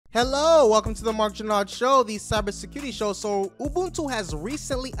Hello, welcome to the Mark Gennard Show, the cybersecurity show. So Ubuntu has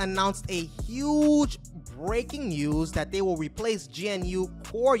recently announced a huge breaking news that they will replace GNU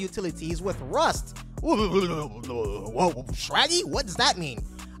core utilities with Rust. Whoa, Swaggy, what does that mean?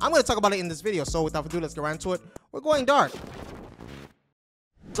 I'm going to talk about it in this video, so without further ado, let's get right into it. We're going dark.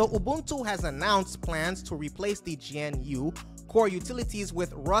 So Ubuntu has announced plans to replace the GNU core utilities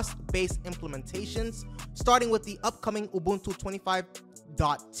with Rust-based implementations, starting with the upcoming Ubuntu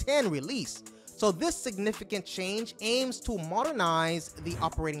 25.10 release. So this significant change aims to modernize the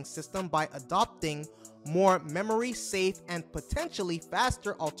operating system by adopting more memory safe and potentially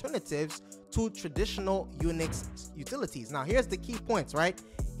faster alternatives to traditional Unix utilities. Now here's the key points, right?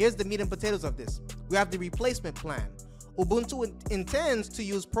 Here's the meat and potatoes of this. We have the replacement plan. Ubuntu intends to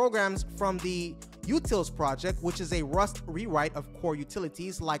use programs from the utils project, which is a Rust rewrite of core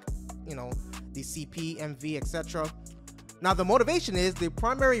utilities like, the CP, MV, etc. Now, the motivation is the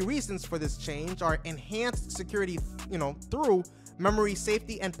primary reasons for this change are enhanced security, through memory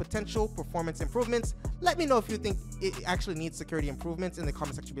safety and potential performance improvements. Let me know if you think it actually needs security improvements in the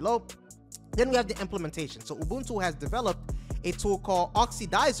comment section below. Then we have the implementation. So Ubuntu has developed a tool called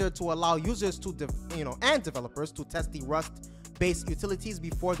Oxidizer to allow users to, and developers to test the Rust-based utilities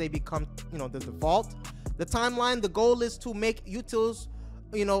before they become, the default. The timeline, the goal is to make utils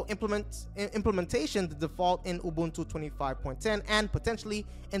implementation the default in Ubuntu 25.10 and potentially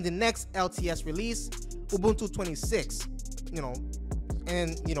in the next LTS release, Ubuntu 26. We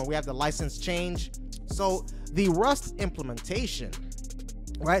have the license change. So the Rust implementation,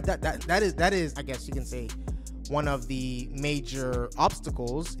 right? That is, I guess you can say, one of the major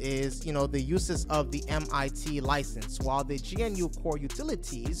obstacles is, the uses of the MIT license, while the GNU core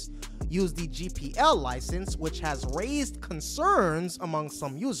utilities use the GPL license, which has raised concerns among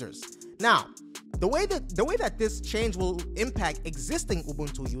some users. Now, the way that this change will impact existing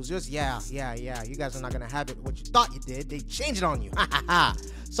Ubuntu users, yeah, you guys are not gonna have it what you thought you did. They changed it on you.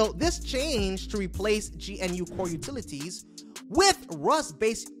 So this change to replace GNU core utilities with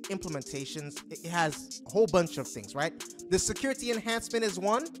Rust-based implementations, it has a whole bunch of things, right? The security enhancement is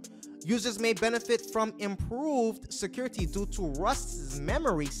one. Users may benefit from improved security due to Rust's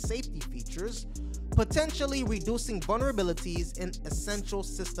memory safety features, potentially reducing vulnerabilities in essential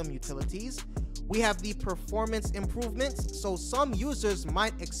system utilities. We have the performance improvements. So some users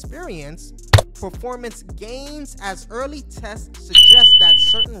might experience performance gains as early tests suggest that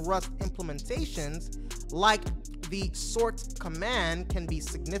certain Rust implementations, like the sort command, can be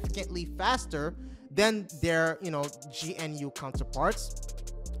significantly faster than their GNU counterparts.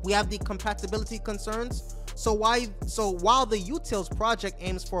 We have the compatibility concerns. So while the utils project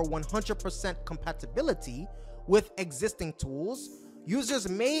aims for 100% compatibility with existing tools, users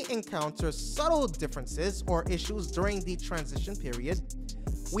may encounter subtle differences or issues during the transition period.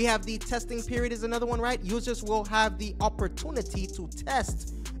 We have the testing period is another one, right? Users will have the opportunity to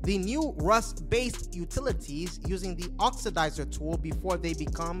test the new Rust-based utilities using the Oxidizer tool before they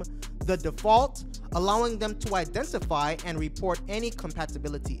become the default, allowing them to identify and report any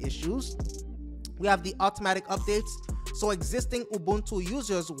compatibility issues. We have the automatic updates. So existing Ubuntu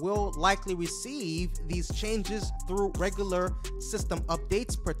users will likely receive these changes through regular system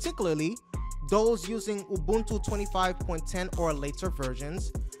updates, particularly those using Ubuntu 25.10 or later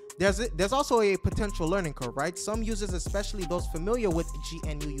versions. There's also a potential learning curve, right? Some users, especially those familiar with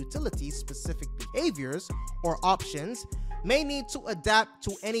GNU utilities specific behaviors or options, may need to adapt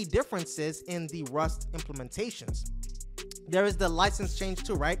to any differences in the Rust implementations. There is the license change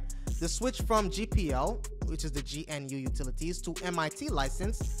too, right? The switch from GPL, which is the GNU utilities, to MIT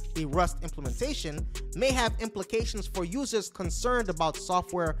license, the Rust implementation, may have implications for users concerned about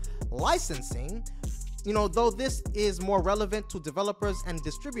software licensing, though this is more relevant to developers and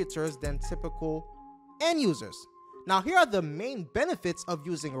distributors than typical end users. Now, here are the main benefits of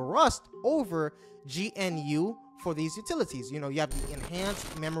using Rust over GNU for these utilities. You have the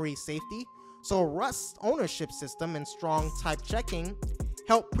enhanced memory safety. So Rust's ownership system and strong type checking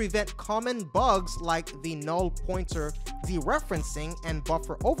help prevent common bugs like the null pointer dereferencing and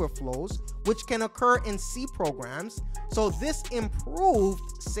buffer overflows, which can occur in C programs. So this improved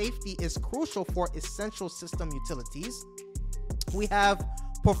safety is crucial for essential system utilities. We have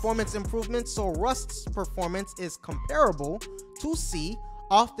performance improvements. So Rust's performance is comparable to C,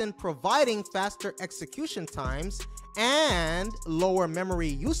 often providing faster execution times and lower memory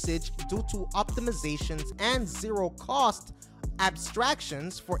usage due to optimizations and zero-cost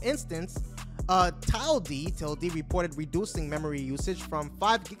abstractions. For instance, TileD reported reducing memory usage from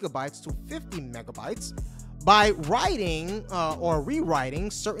 5 gigabytes to 50 megabytes by writing or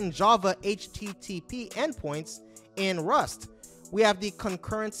rewriting certain Java HTTP endpoints in Rust. We have the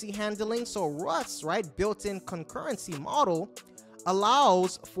concurrency handling. So Rust's built-in concurrency model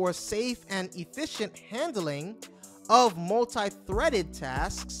allows for safe and efficient handling of multi-threaded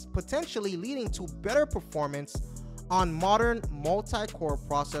tasks, potentially leading to better performance on modern multi-core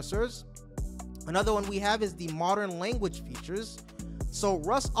processors. Another one we have is the modern language features. So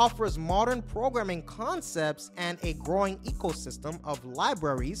Rust offers modern programming concepts and a growing ecosystem of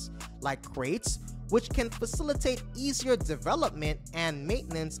libraries like crates, which can facilitate easier development and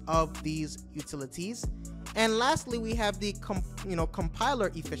maintenance of these utilities. And lastly, we have the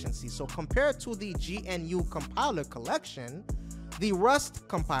compiler efficiency. So compared to the GNU compiler collection, the Rust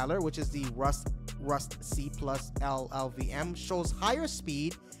compiler, which is the Rust C plus LLVM, shows higher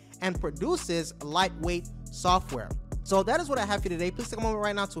speed and produces lightweight software. So that is what I have for you today. Please take a moment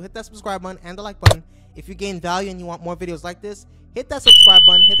right now to hit that subscribe button and the like button. If you gain value and you want more videos like this, hit that subscribe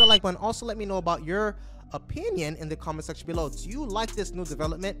button, hit the like button. Also, let me know about your opinion in the comment section below. Do you like this new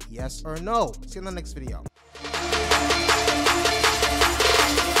development? Yes or no? See you in the next video.